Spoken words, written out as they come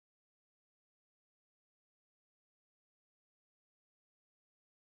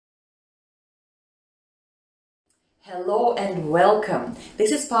Hello and welcome.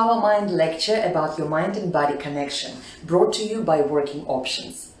 This is Powowmind lecture about your mind and body connection, brought to you by Working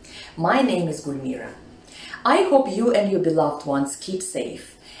Options. My name is Gulmira. I hope you and your beloved ones keep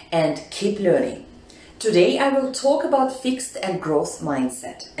safe and keep learning. Today I will talk about fixed and growth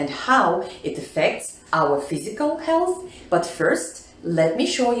mindset and how it affects our physical health. But first, let me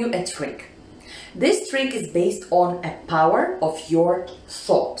show you a trick. This trick is based on a power of your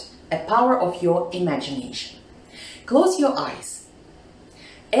thought, a power of your imagination. Close your eyes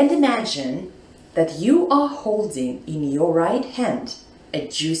and imagine that you are holding in your right hand a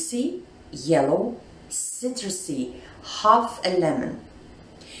juicy, yellow, citrusy half a lemon.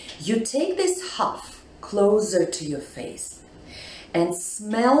 You take this half closer to your face and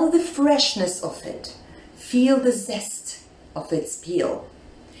smell the freshness of it. Feel the zest of its peel.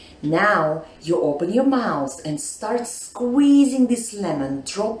 Now you open your mouth and start squeezing this lemon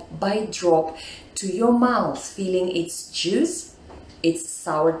drop by drop to your mouth, feeling its juice, its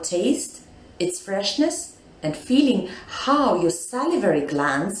sour taste, its freshness, and feeling how your salivary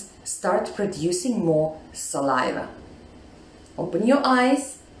glands start producing more saliva. Open your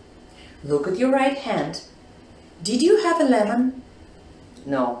eyes, look at your right hand. Did you have a lemon?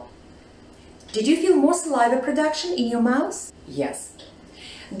 No. Did you feel more saliva production in your mouth? Yes.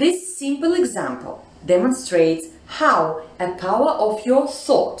 This simple example demonstrates how a power of your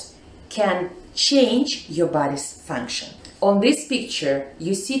thought can change your body's function. On this picture,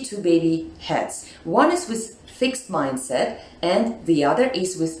 you see two baby heads. One is with fixed mindset and the other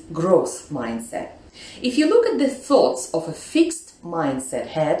is with growth mindset. If you look at the thoughts of a fixed mindset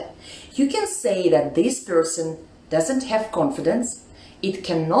head, you can say that this person doesn't have confidence, it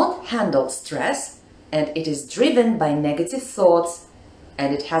cannot handle stress, and it is driven by negative thoughts,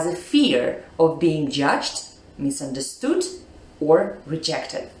 and it has a fear of being judged, misunderstood, or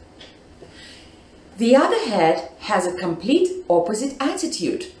rejected. The other head has a complete opposite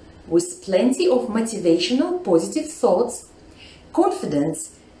attitude, with plenty of motivational positive thoughts,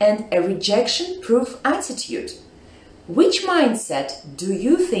 confidence, and a rejection-proof attitude. Which mindset do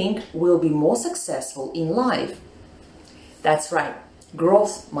you think will be more successful in life? That's right,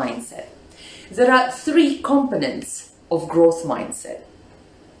 growth mindset. There are three components of growth mindset.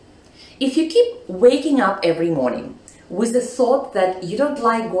 If you keep waking up every morning with the thought that you don't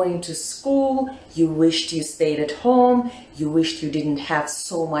like going to school, you wished you stayed at home, you wished you didn't have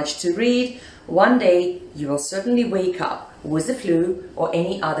so much to read, one day you will certainly wake up with the flu or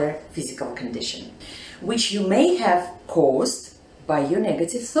any other physical condition, which you may have caused by your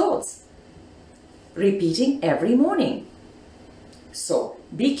negative thoughts, repeating every morning. So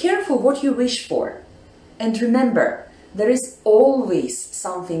be careful what you wish for, and remember, there is always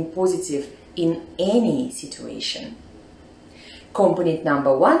something positive in any situation. Component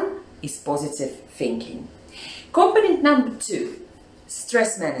number one is positive thinking. Component number two,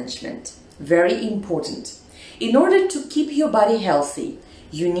 stress management. Very important. In order to keep your body healthy,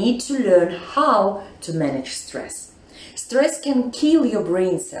 you need to learn how to manage stress. Stress can kill your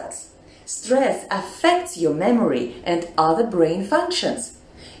brain cells. Stress affects your memory and other brain functions.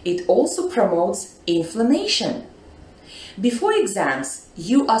 It also promotes inflammation. Before exams,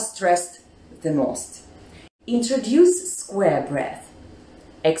 you are stressed the most. Introduce square breath.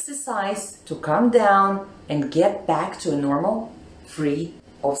 Exercise to calm down and get back to a normal, free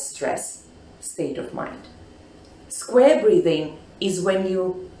of stress state of mind. Square breathing is when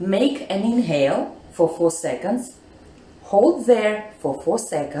you make an inhale for 4 seconds, hold there for 4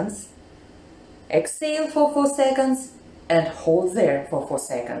 seconds, exhale for 4 seconds, and hold there for 4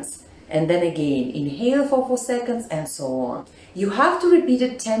 seconds. And then again, inhale for 4 seconds, and so on. You have to repeat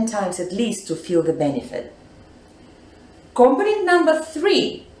it 10 times at least to feel the benefit. Component number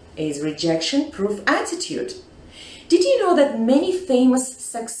 3 is rejection-proof attitude. Did you know that many famous,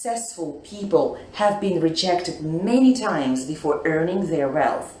 successful people have been rejected many times before earning their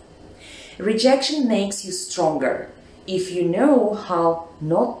wealth? Rejection makes you stronger if you know how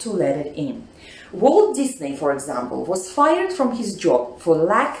not to let it in. Walt Disney, for example, was fired from his job for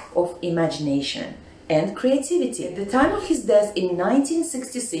lack of imagination and creativity. At the time of his death in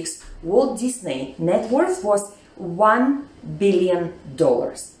 1966, Walt Disney's net worth was $1 billion.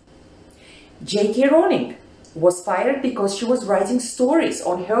 J.K. Rowling was fired because she was writing stories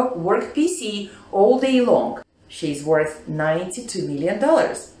on her work PC all day long. She's worth $92 million.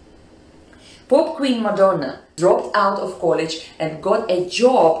 Pop queen Madonna dropped out of college and got a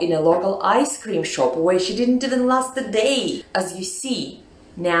job in a local ice cream shop where she didn't even last a day. As you see,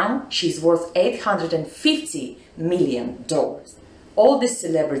 now she's worth $850 million. All these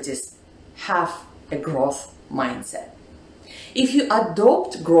celebrities have a growth mindset. If you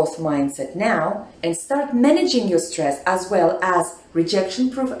adopt growth mindset now and start managing your stress as well as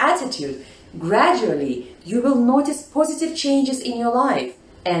rejection-proof attitude, gradually you will notice positive changes in your life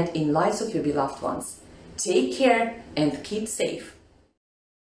and in lives of your beloved ones. Take care and keep safe.